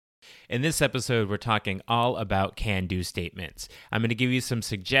In this episode, we're talking all about can-do statements. I'm going to give you some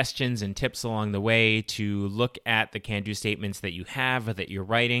suggestions and tips along the way to look at the can-do statements that you have or that you're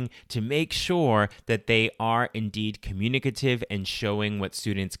writing to make sure that they are indeed communicative and showing what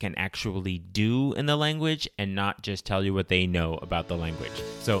students can actually do in the language and not just tell you what they know about the language.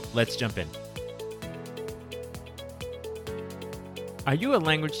 So let's jump in. Are you a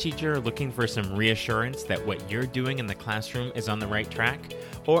language teacher looking for some reassurance that what you're doing in the classroom is on the right track?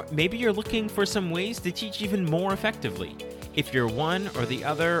 Or maybe you're looking for some ways to teach even more effectively. If you're one or the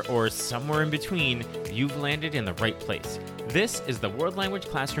other or somewhere in between, you've landed in the right place. This is the World Language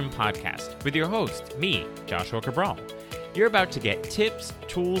Classroom Podcast with your host, me, Joshua Cabral. You're about to get tips,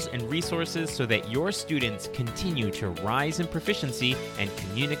 tools, and resources so that your students continue to rise in proficiency and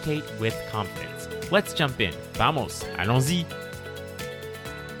communicate with confidence. Let's jump in. Vamos, allons-y.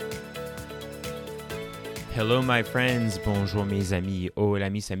 Hello, my friends. Bonjour, mes amis. Hola,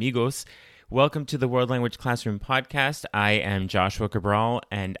 mis amigos. Welcome to the World Language Classroom Podcast. I am Joshua Cabral,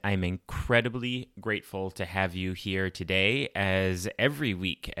 and I'm incredibly grateful to have you here today. As every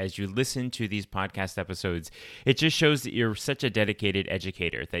week, as you listen to these podcast episodes, it just shows that you're such a dedicated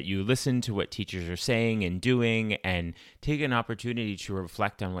educator, that you listen to what teachers are saying and doing and take an opportunity to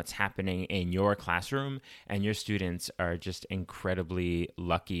reflect on what's happening in your classroom. And your students are just incredibly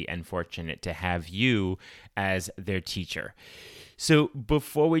lucky and fortunate to have you as their teacher. So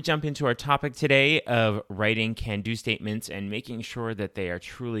before we jump into our topic today of writing can-do statements and making sure that they are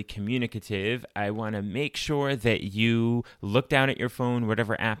truly communicative, I want to make sure that you look down at your phone,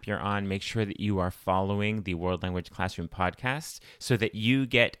 whatever app you're on, make sure that you are following the World Language Classroom podcast so that you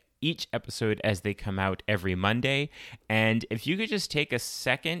get each episode as they come out every Monday. And if you could just take a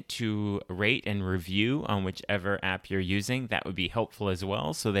second to rate and review on whichever app you're using, that would be helpful as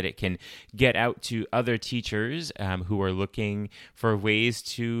well so that it can get out to other teachers who are looking for ways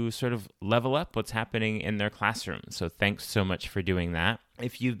to sort of level up what's happening in their classroom. So thanks so much for doing that.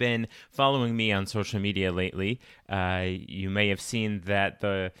 If you've been following me on social media lately, you may have seen that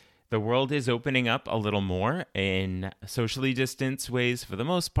the world is opening up a little more in socially distanced ways for the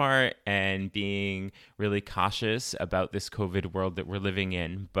most part and being really cautious about this COVID world that we're living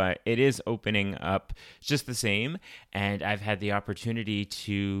in. But it is opening up just the same. And I've had the opportunity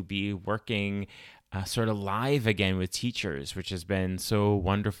to be working sort of live again with teachers, which has been so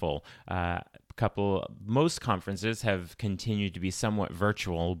wonderful. Most conferences have continued to be somewhat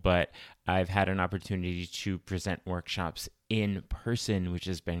virtual, but I've had an opportunity to present workshops in person, which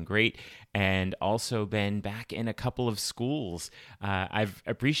has been great, and also been back in a couple of schools. I've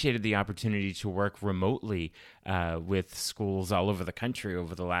appreciated the opportunity to work remotely with schools all over the country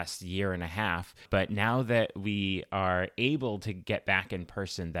over the last year and a half. But now that we are able to get back in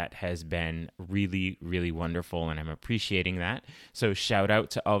person, that has been really, really wonderful, and I'm appreciating that. So shout out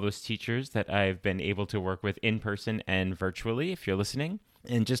to all those teachers that I've been able to work with in person and virtually, if you're listening.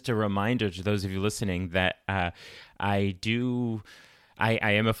 And just a reminder to those of you listening that I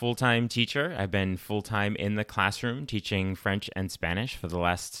am a full-time teacher. I've been full-time in the classroom teaching French and Spanish for the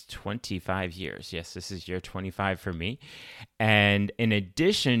last 25 years. Yes, this is year 25 for me. And in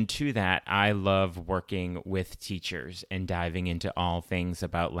addition to that, I love working with teachers and diving into all things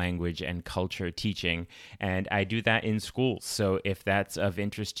about language and culture teaching. And I do that in schools. So if that's of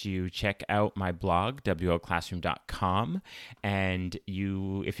interest to you, check out my blog, wolclassroom.com. And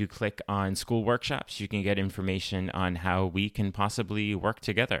if you click on school workshops, you can get information on how we can possibly work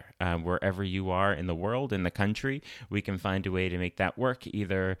together. Wherever you are in the world, in the country, we can find a way to make that work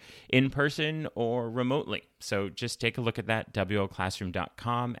either in person or remotely. So just take a look at that,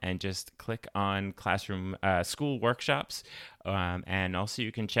 wolclassroom.com, and just click on classroom school workshops. And also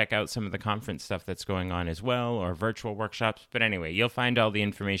you can check out some of the conference stuff that's going on as well, or virtual workshops. But anyway, you'll find all the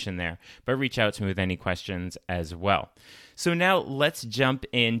information there. But reach out to me with any questions as well. So now let's jump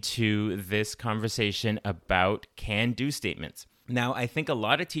into this conversation about can-do statements. Now, I think a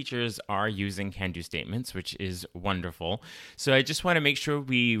lot of teachers are using can-do statements, which is wonderful. So I just want to make sure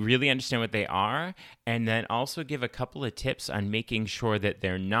we really understand what they are, and then also give a couple of tips on making sure that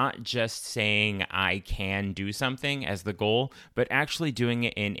they're not just saying, I can do something as the goal, but actually doing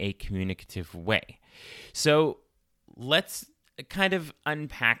it in a communicative way. So let's kind of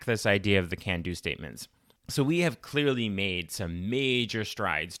unpack this idea of the can-do statements. So we have clearly made some major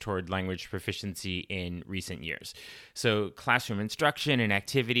strides toward language proficiency in recent years. So classroom instruction and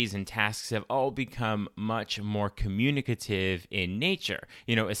activities and tasks have all become much more communicative in nature.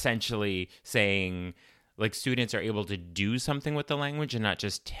 Essentially saying, like, students are able to do something with the language and not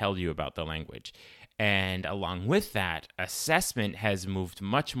just tell you about the language. And along with that, assessment has moved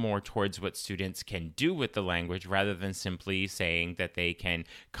much more towards what students can do with the language rather than simply saying that they can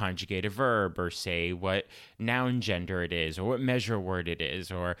conjugate a verb or say what noun gender it is or what measure word it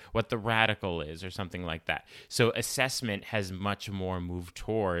is or what the radical is or something like that. So assessment has much more moved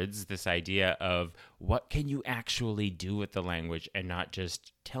towards this idea of what can you actually do with the language and not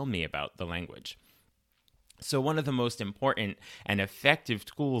just tell me about the language. So one of the most important and effective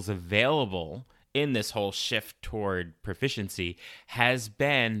tools available in this whole shift toward proficiency has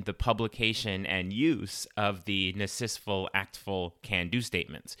been the publication and use of the necessful, actful, can-do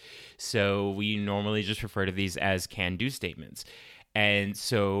statements. So we normally just refer to these as can-do statements. And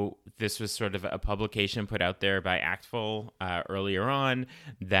so this was sort of a publication put out there by Actful earlier on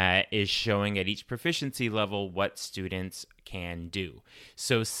that is showing at each proficiency level what students can do.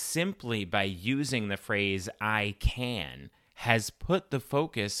 So simply by using the phrase "I can" has put the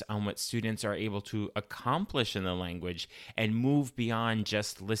focus on what students are able to accomplish in the language and move beyond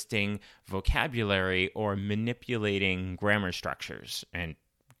just listing vocabulary or manipulating grammar structures and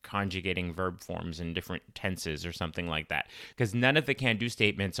conjugating verb forms in different tenses or something like that. Because none of the can-do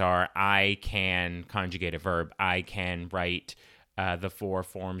statements are, I can conjugate a verb, I can write the 4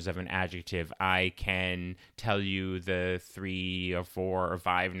 forms of an adjective, I can tell you the 3 or 4 or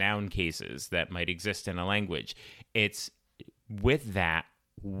 5 noun cases that might exist in a language. It's with that,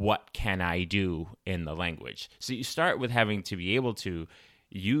 what can I do in the language? So you start with having to be able to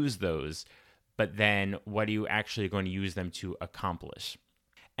use those, but then what are you actually going to use them to accomplish?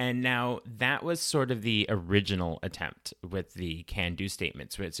 And now that was sort of the original attempt with the can-do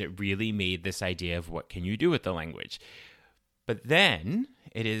statements, which it really made this idea of what can you do with the language. But then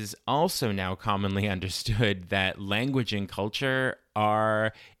it is also now commonly understood that language and culture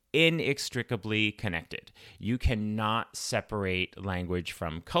are inextricably connected. You cannot separate language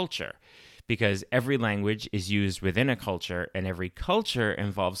from culture because every language is used within a culture and every culture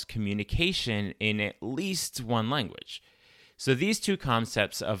involves communication in at least one language. So these two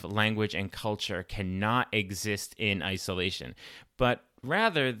concepts of language and culture cannot exist in isolation, but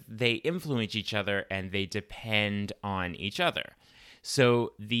rather they influence each other and they depend on each other.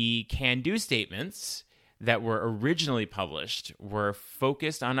 So the can-do statements that were originally published were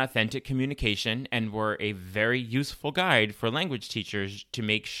focused on authentic communication and were a very useful guide for language teachers to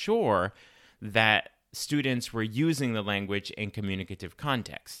make sure that students were using the language in communicative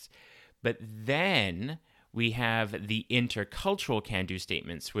contexts. But then we have the intercultural can-do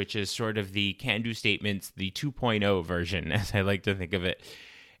statements, which is sort of the can-do statements, the 2.0 version, as I like to think of it,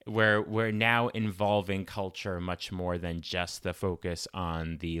 where we're now involving culture much more than just the focus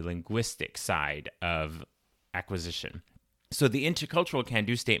on the linguistic side of acquisition. So the intercultural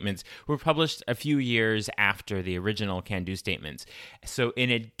can-do statements were published a few years after the original can-do statements. So in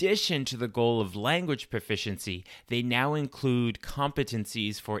addition to the goal of language proficiency, they now include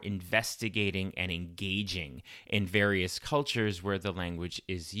competencies for investigating and engaging in various cultures where the language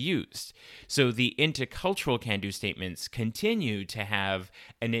is used. So the intercultural can-do statements continue to have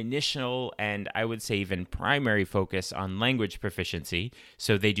an initial and I would say even primary focus on language proficiency.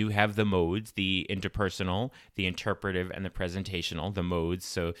 So they do have the modes, the interpersonal, the interpretive, and the presentational, the modes.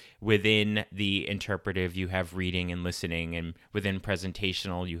 So within the interpretive, you have reading and listening, and within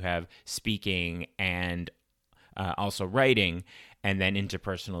presentational, you have speaking and also writing, and then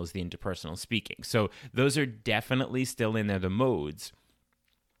interpersonal is the interpersonal speaking. So those are definitely still in there, the modes,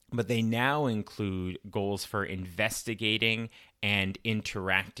 but they now include goals for investigating and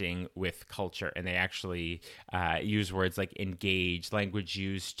interacting with culture. And they actually use words like engage, language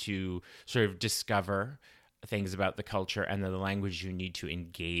used to sort of discover things about the culture, and then the language you need to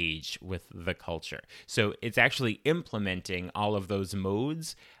engage with the culture. So it's actually implementing all of those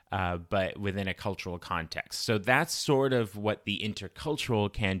modes, but within a cultural context. So that's sort of what the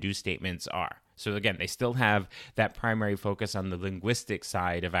intercultural can-do statements are. So again, they still have that primary focus on the linguistic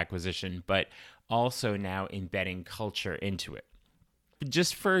side of acquisition, but also now embedding culture into it.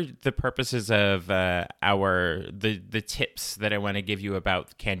 Just for the purposes of the tips that I want to give you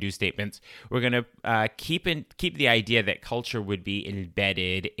about can-do statements, we're going to keep the idea that culture would be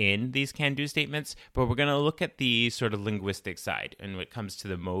embedded in these can-do statements, but we're going to look at the sort of linguistic side and when it comes to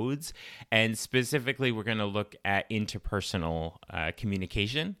the modes, and specifically we're going to look at interpersonal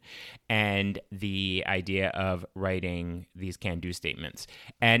communication and the idea of writing these can-do statements.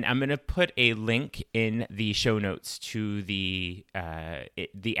 And I'm going to put a link in the show notes to the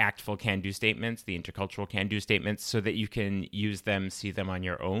actful can-do statements, the intercultural can-do statements, so that you can use them, see them on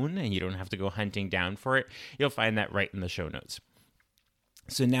your own, and you don't have to go hunting down for it. You'll find that right in the show notes.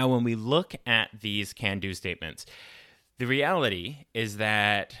 So now when we look at these can-do statements, the reality is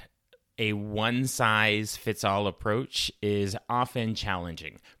that a one-size-fits-all approach is often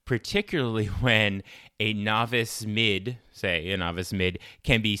challenging, particularly when a novice mid,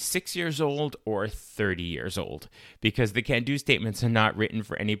 can be 6 years old or 30 years old, because the can-do statements are not written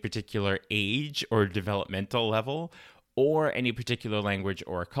for any particular age or developmental level or any particular language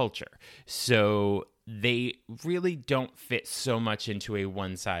or culture. So they really don't fit so much into a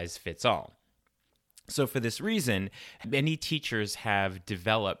one-size-fits-all. So for this reason, many teachers have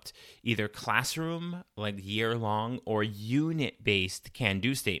developed either classroom, like year-long, or unit-based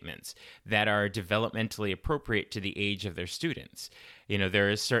can-do statements that are developmentally appropriate to the age of their students. There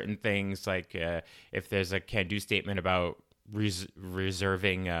are certain things like if there's a can-do statement about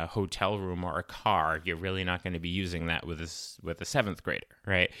reserving a hotel room or a car, you're really not going to be using that with a seventh grader,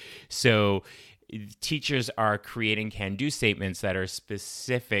 right? So teachers are creating can-do statements that are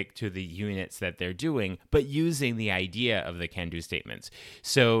specific to the units that they're doing, but using the idea of the can-do statements.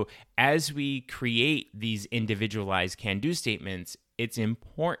 So as we create these individualized can-do statements, it's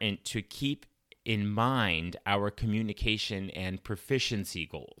important to keep in mind our communication and proficiency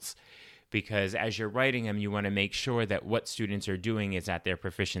goals. Because as you're writing them, you want to make sure that what students are doing is at their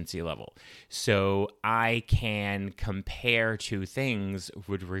proficiency level. So I can compare two things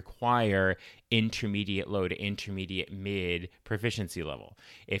would require intermediate low to intermediate mid proficiency level.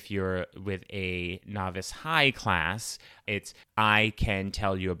 If you're with a novice high class, it's I can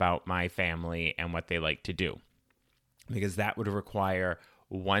tell you about my family and what they like to do. Because that would require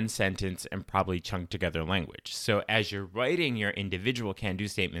one sentence and probably chunk together language. So as you're writing your individual can-do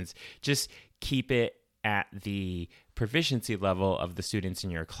statements, just keep it at the proficiency level of the students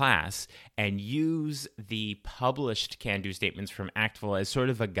in your class and use the published can-do statements from Actful as sort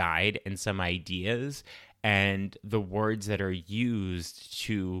of a guide and some ideas and the words that are used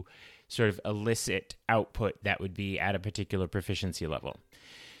to sort of elicit output that would be at a particular proficiency level.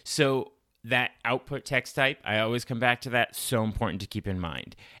 So that output text type, I always come back to that, so important to keep in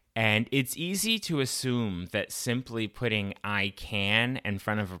mind. And it's easy to assume that simply putting I can in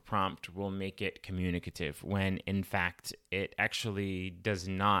front of a prompt will make it communicative, when in fact it actually does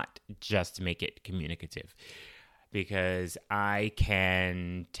not just make it communicative. Because I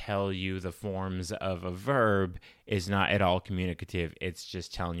can tell you the forms of a verb is not at all communicative, it's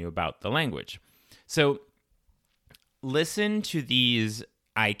just telling you about the language. So listen to these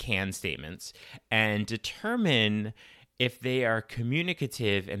I can statements and determine if they are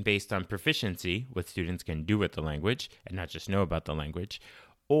communicative and based on proficiency, what students can do with the language and not just know about the language,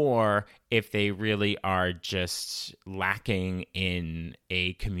 or if they really are just lacking in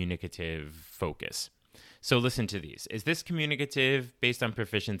a communicative focus. So listen to these. Is this communicative based on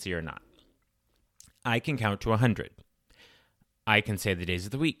proficiency or not? I can count to 100. I can say the days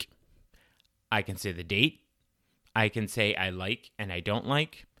of the week. I can say the date. I can say I like and I don't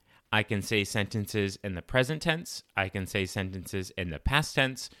like. I can say sentences in the present tense. I can say sentences in the past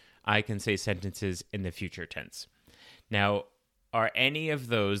tense. I can say sentences in the future tense. Now, are any of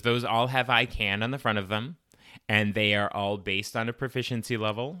those all have I can on the front of them, and they are all based on a proficiency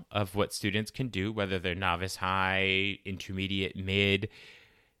level of what students can do, whether they're novice, high, intermediate, mid,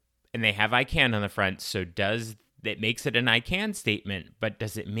 and they have I can on the front. So that makes it an I can statement, but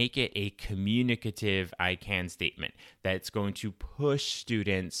does it make it a communicative I can statement that's going to push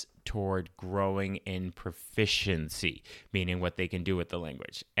students toward growing in proficiency, meaning what they can do with the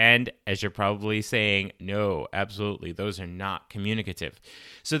language? And as you're probably saying, no, absolutely, those are not communicative.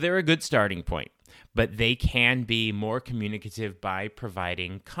 So they're a good starting point, but they can be more communicative by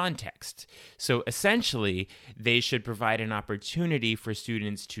providing context. So essentially, they should provide an opportunity for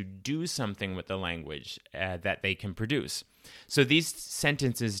students to do something with the language that they can produce. So these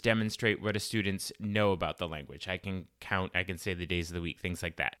sentences demonstrate what a students know about the language. I can say the days of the week, things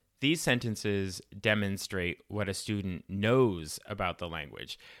like that. These sentences demonstrate what a student knows about the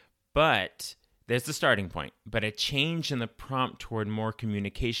language, but there's the starting point. But a change in the prompt toward more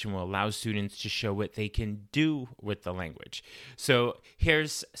communication will allow students to show what they can do with the language. So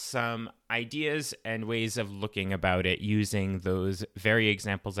here's some ideas and ways of looking about it using those very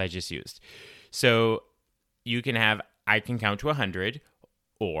examples I just used. So you can have, I can count to 100,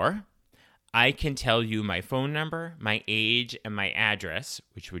 or I can tell you my phone number, my age, and my address,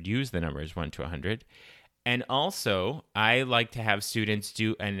 which would use the numbers 1 to 100. And also, I like to have students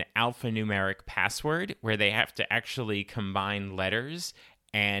do an alphanumeric password where they have to actually combine letters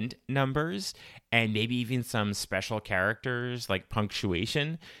and numbers, and maybe even some special characters like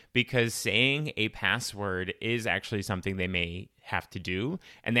punctuation, because saying a password is actually something they may have to do,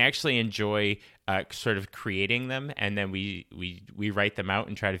 and they actually enjoy sort of creating them, and then we write them out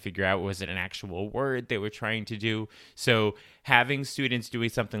and try to figure out, was it an actual word they were trying to do. So having students doing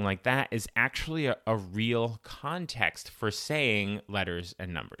something like that is actually a real context for saying letters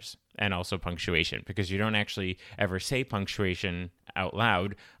and numbers, and also punctuation, because you don't actually ever say punctuation out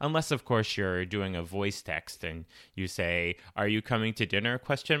loud, unless of course you're doing a voice text and you say, "Are you coming to dinner?" ?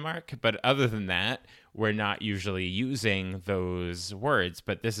 But other than that, we're not usually using those words,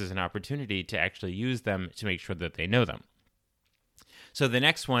 but this is an opportunity to actually use them to make sure that they know them. So the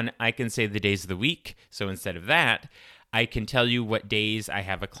next one, I can say the days of the week. So instead of that, I can tell you what days I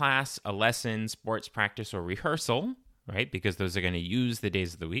have a class, a lesson, sports practice, or rehearsal, right? Because those are going to use the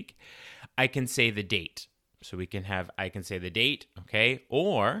days of the week. I can say the date. So I can say the date, okay?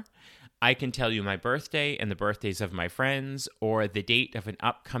 Or I can tell you my birthday and the birthdays of my friends, or the date of an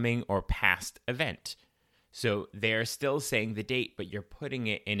upcoming or past event. So they're still saying the date, but you're putting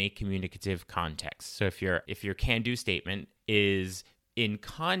it in a communicative context. So if your can-do statement is in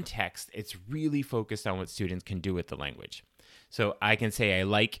context, it's really focused on what students can do with the language. So I can say I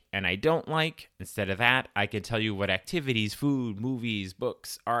like and I don't like. Instead of that, I can tell you what activities, food, movies,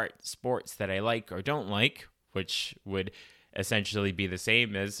 books, art, sports that I like or don't like, which would essentially be the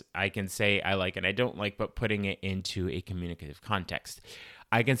same as I can say I like and I don't like, but putting it into a communicative context.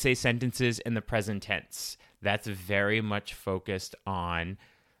 I can say sentences in the present tense. That's very much focused on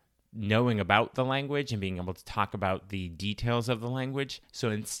knowing about the language and being able to talk about the details of the language. So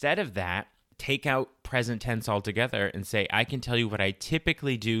instead of that, take out present tense altogether and say, I can tell you what I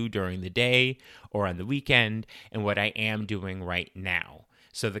typically do during the day or on the weekend and what I am doing right now.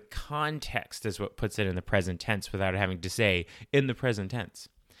 So the context is what puts it in the present tense without having to say in the present tense.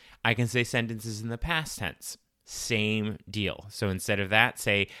 I can say sentences in the past tense. Same deal. So instead of that,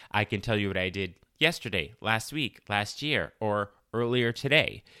 say, I can tell you what I did yesterday, last week, last year, or earlier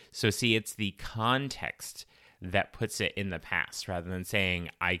today. So see, it's the context that puts it in the past rather than saying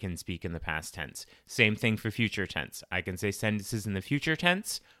I can speak in the past tense. Same thing for future tense. I can say sentences in the future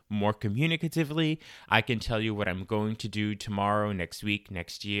tense more communicatively. I can tell you what I'm going to do tomorrow, next week,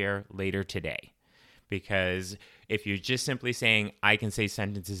 next year, later today. Because if you're just simply saying I can say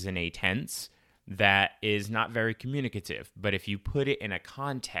sentences in a tense, that is not very communicative. But if you put it in a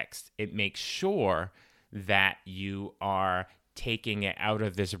context, it makes sure that you are taking it out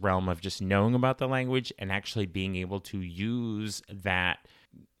of this realm of just knowing about the language and actually being able to use that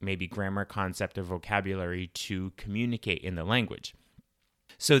maybe grammar concept or vocabulary to communicate in the language.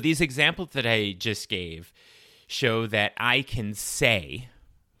 So these examples that I just gave show that I can say,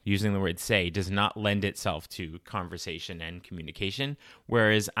 using the word say, does not lend itself to conversation and communication,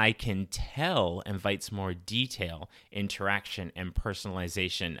 whereas I can tell invites more detail, interaction, and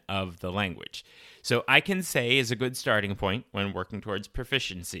personalization of the language. So I can say is a good starting point when working towards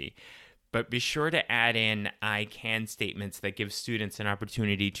proficiency, but be sure to add in I can statements that give students an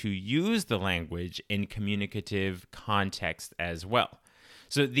opportunity to use the language in communicative context as well.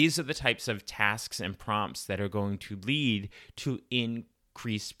 So these are the types of tasks and prompts that are going to lead to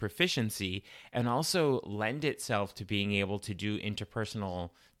increased proficiency and also lend itself to being able to do interpersonal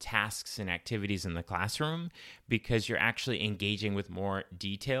tasks and activities in the classroom because you're actually engaging with more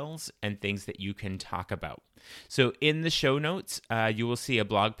details and things that you can talk about. So in the show notes, you will see a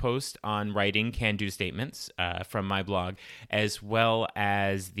blog post on writing can-do statements from my blog, as well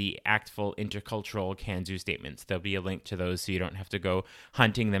as the ACTful intercultural can-do statements. There'll be a link to those so you don't have to go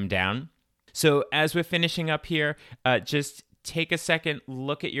hunting them down. So as we're finishing up here, just take a second,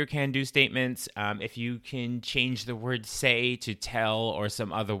 look at your can-do statements. If you can change the word say to tell or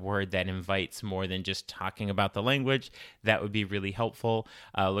some other word that invites more than just talking about the language, that would be really helpful.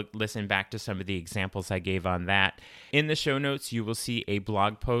 Listen back to some of the examples I gave on that. In the show notes, you will see a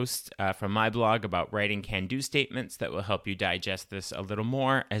blog post from my blog about writing can-do statements that will help you digest this a little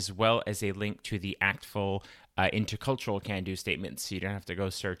more, as well as a link to the ACTful intercultural can-do statements, so you don't have to go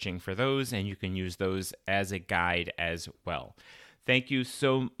searching for those, and you can use those as a guide as well. Thank you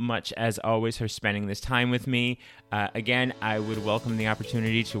so much, as always, for spending this time with me. Again, I would welcome the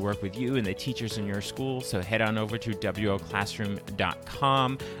opportunity to work with you and the teachers in your school, so head on over to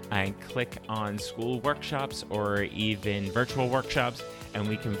wolclassroom.com and click on school workshops or even virtual workshops, and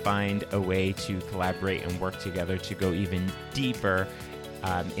we can find a way to collaborate and work together to go even deeper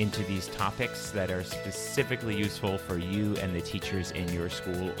into these topics that are specifically useful for you and the teachers in your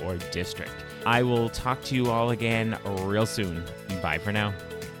school or district. I will talk to you all again real soon. Bye for now.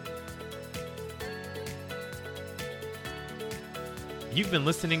 You've been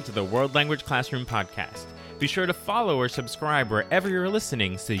listening to the World Language Classroom podcast. Be sure to follow or subscribe wherever you're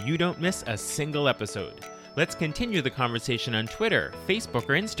listening so you don't miss a single episode. Let's continue the conversation on Twitter, Facebook,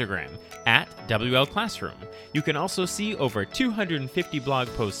 or Instagram at WL Classroom. You can also see over 250 blog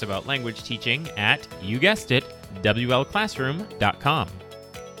posts about language teaching at, you guessed it, WLClassroom.com.